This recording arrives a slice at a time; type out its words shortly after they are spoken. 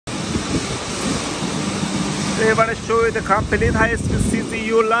They want to show you the complete high-speed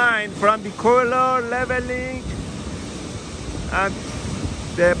CZU line from the color, leveling, and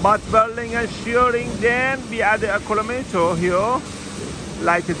the butt welding and shearing. Then we add a collimator here,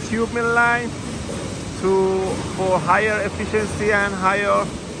 like a tube mill line, for higher efficiency and higher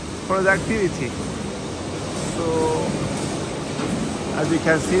productivity. So as you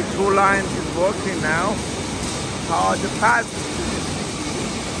can see, two lines is working now. How the path.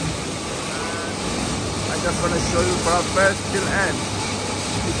 I just want to show you from first till end.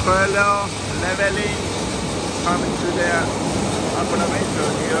 The color, leveling, coming to the collimator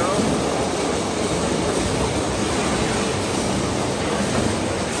here.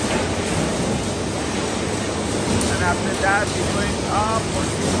 And after that, we're going up for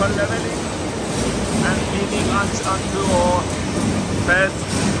simple leveling and feeding onto our first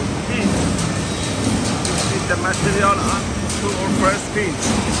piece. To feed the material onto our first piece.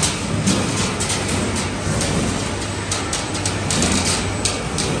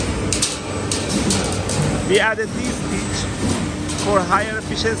 We added this pitch for higher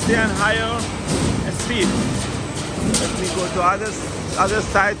efficiency and higher speed. Let me go to other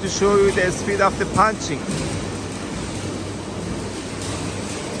side to show you the speed of the punching.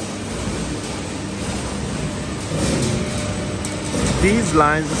 These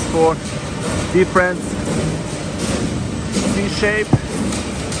lines is for different C-shape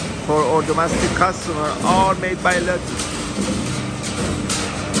for our domestic customer, all made by LOTOS.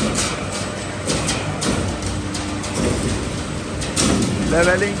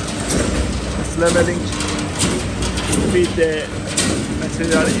 Leveling, it's leveling with the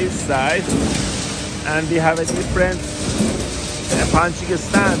material inside, and we have a different punching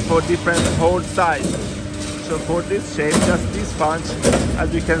stand for different hole size. So for this shape, just this punch,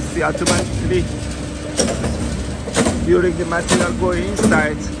 as you can see, automatically during the material going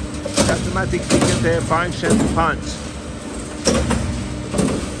inside, automatically get a function to punch.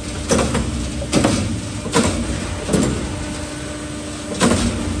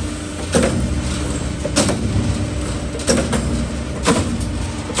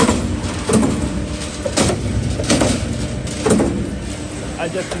 I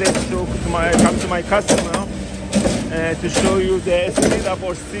just come to my customer to show you the speed of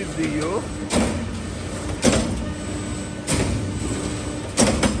our CZU.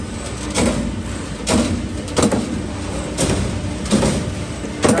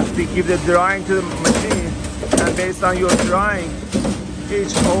 Just we give the drawing to the machine, and based on your drawing,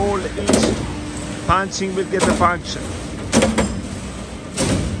 each hole, each punching will get a function.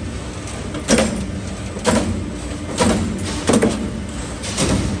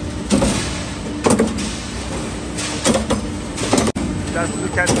 Just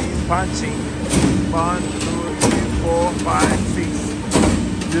look at these punching. 1, 2, 3, 4, 5, 6.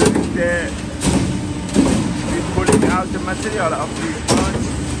 During we're pulling out the material of these punch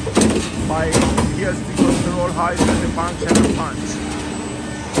by here's the control how is the function of punch.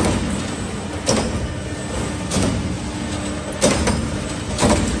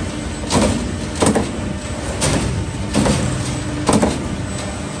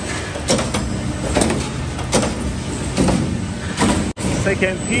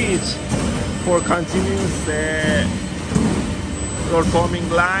 Second pitch for continuous roll forming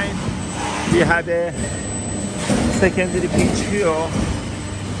line. We had a secondary pitch here.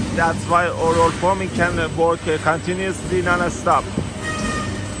 That's why our roll forming can work continuously non-stop.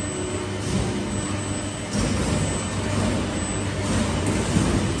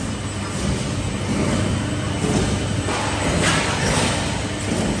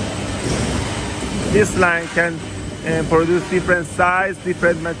 This line can produce different size,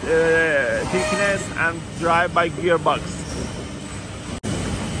 different thickness, and drive by gearbox.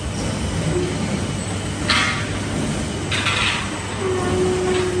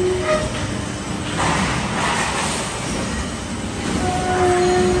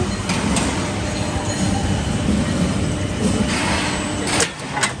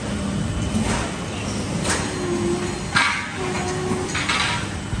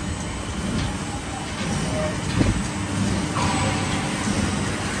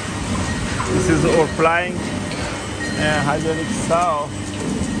 This is our flying hydraulic saw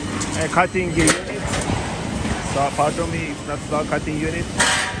cutting unit. So pardon me, it's not saw cutting unit,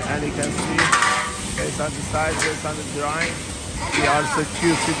 and you can see based on the size, based on the drawing, we also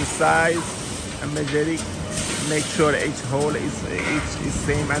choose the size and measuring, make sure each hole is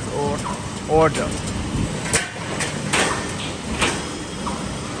same as our order.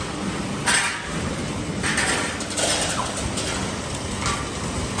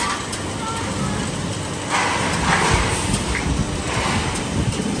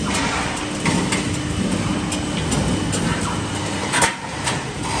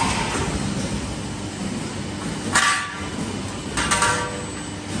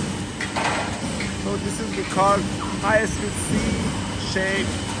 So this is the car high speed C shape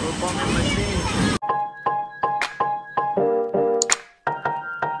bombing machine.